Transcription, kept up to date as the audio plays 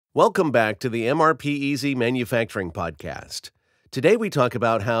Welcome back to the MRP Easy Manufacturing Podcast. Today we talk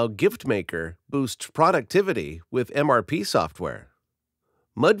about how GiftMaker boosts productivity with MRP software.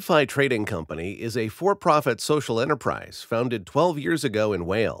 Mudphy Trading Company is a for-profit social enterprise founded 12 years ago in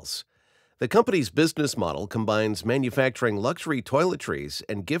Wales. The company's business model combines manufacturing luxury toiletries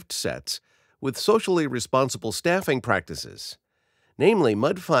and gift sets with socially responsible staffing practices. Namely,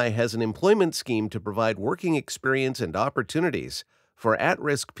 Mudphy has an employment scheme to provide working experience and opportunities for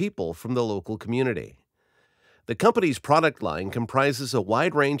at-risk people from the local community. The company's product line comprises a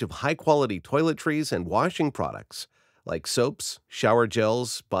wide range of high-quality toiletries and washing products, like soaps, shower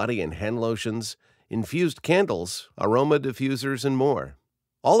gels, body and hand lotions, infused candles, aroma diffusers, and more.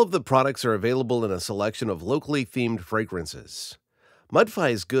 All of the products are available in a selection of locally themed fragrances.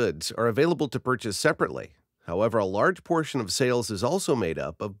 Mudphy's goods are available to purchase separately. However, a large portion of sales is also made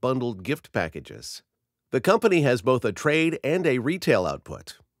up of bundled gift packages. The company has both a trade and a retail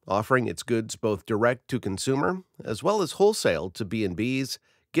output, offering its goods both direct to consumer as well as wholesale to B&Bs,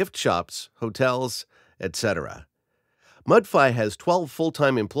 gift shops, hotels, etc. Mudphy has 12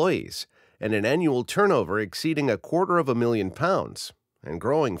 full-time employees and an annual turnover exceeding £250,000 and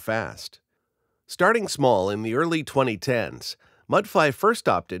growing fast. Starting small in the early 2010s, Mudphy first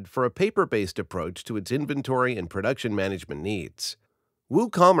opted for a paper-based approach to its inventory and production management needs.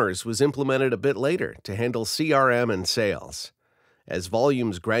 WooCommerce was implemented a bit later to handle CRM and sales. As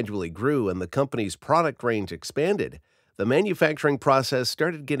volumes gradually grew and the company's product range expanded, the manufacturing process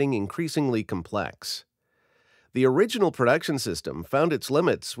started getting increasingly complex. The original production system found its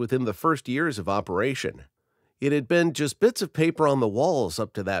limits within the first years of operation. It had been just bits of paper on the walls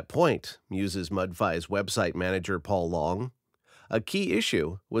up to that point, muses Mudphy's website manager Paul Long. A key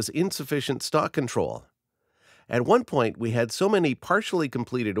issue was insufficient stock control. At one point, we had so many partially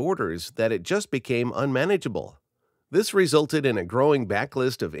completed orders that it just became unmanageable. This resulted in a growing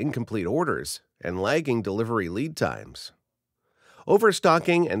backlist of incomplete orders and lagging delivery lead times.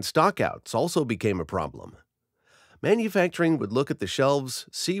 Overstocking and stockouts also became a problem. Manufacturing would look at the shelves,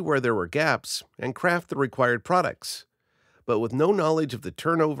 see where there were gaps, and craft the required products. But with no knowledge of the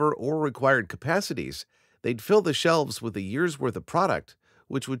turnover or required capacities, they'd fill the shelves with a year's worth of product,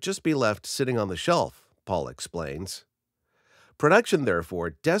 which would just be left sitting on the shelf, Paul explains. Production, therefore,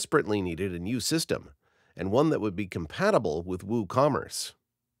 desperately needed a new system, and one that would be compatible with WooCommerce.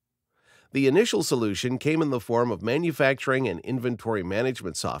 The initial solution came in the form of manufacturing and inventory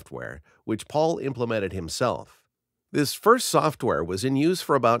management software, which Paul implemented himself. This first software was in use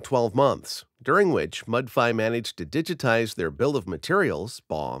for about 12 months, during which Mudphy managed to digitize their bill of materials,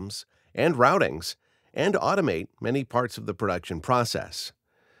 BOMs, and routings, and automate many parts of the production process.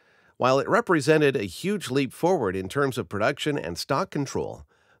 While it represented a huge leap forward in terms of production and stock control,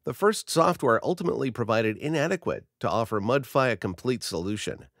 the first software ultimately proved inadequate to offer Mudphy a complete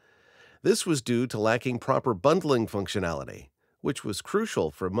solution. This was due to lacking proper bundling functionality, which was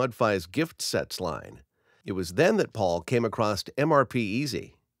crucial for Mudphy's gift sets line. It was then that Paul came across MRP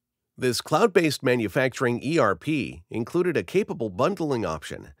Easy. This cloud-based manufacturing ERP included a capable bundling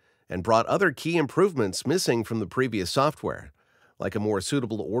option and brought other key improvements missing from the previous software, like a more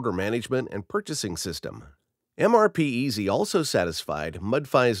suitable order management and purchasing system. MRP Easy also satisfied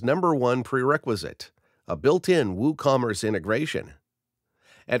Mudphy's #1 prerequisite, a built-in WooCommerce integration.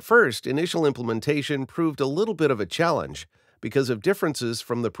 At first, initial implementation proved a little bit of a challenge because of differences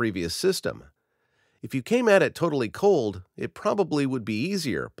from the previous system. If you came at it totally cold, it probably would be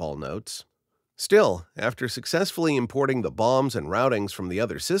easier, Paul notes. Still, after successfully importing the BOMs and routings from the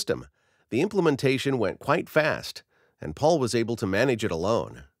other system, the implementation went quite fast, and Paul was able to manage it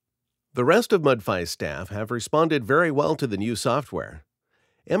alone. The rest of Mudphy's staff have responded very well to the new software.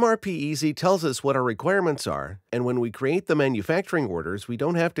 MRP Easy tells us what our requirements are, and when we create the manufacturing orders, we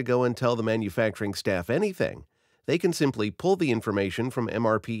don't have to go and tell the manufacturing staff anything. They can simply pull the information from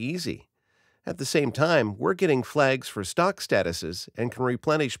MRP Easy. At the same time, we're getting flags for stock statuses and can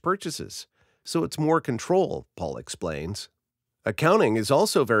replenish purchases, so it's more control, Paul explains. Accounting is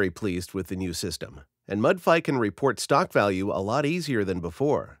also very pleased with the new system, and Mudphy can report stock value a lot easier than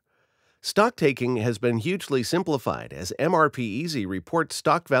before. Stock taking has been hugely simplified as MRP Easy reports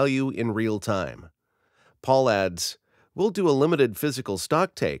stock value in real time. Paul adds, "We'll do a limited physical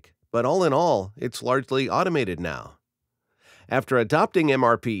stock take, but all in all, it's largely automated now." After adopting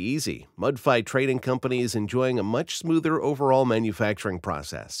MRP Easy, Mudphy Trading Company is enjoying a much smoother overall manufacturing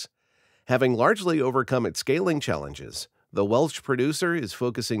process. Having largely overcome its scaling challenges, the Welsh producer is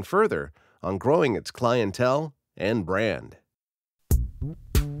focusing further on growing its clientele and brand.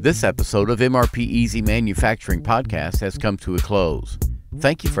 This episode of MRP Easy Manufacturing Podcast has come to a close.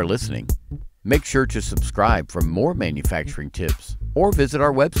 Thank you for listening. Make sure to subscribe for more manufacturing tips. or visit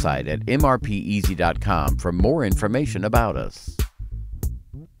our website at mrpeasy.com for more information about us.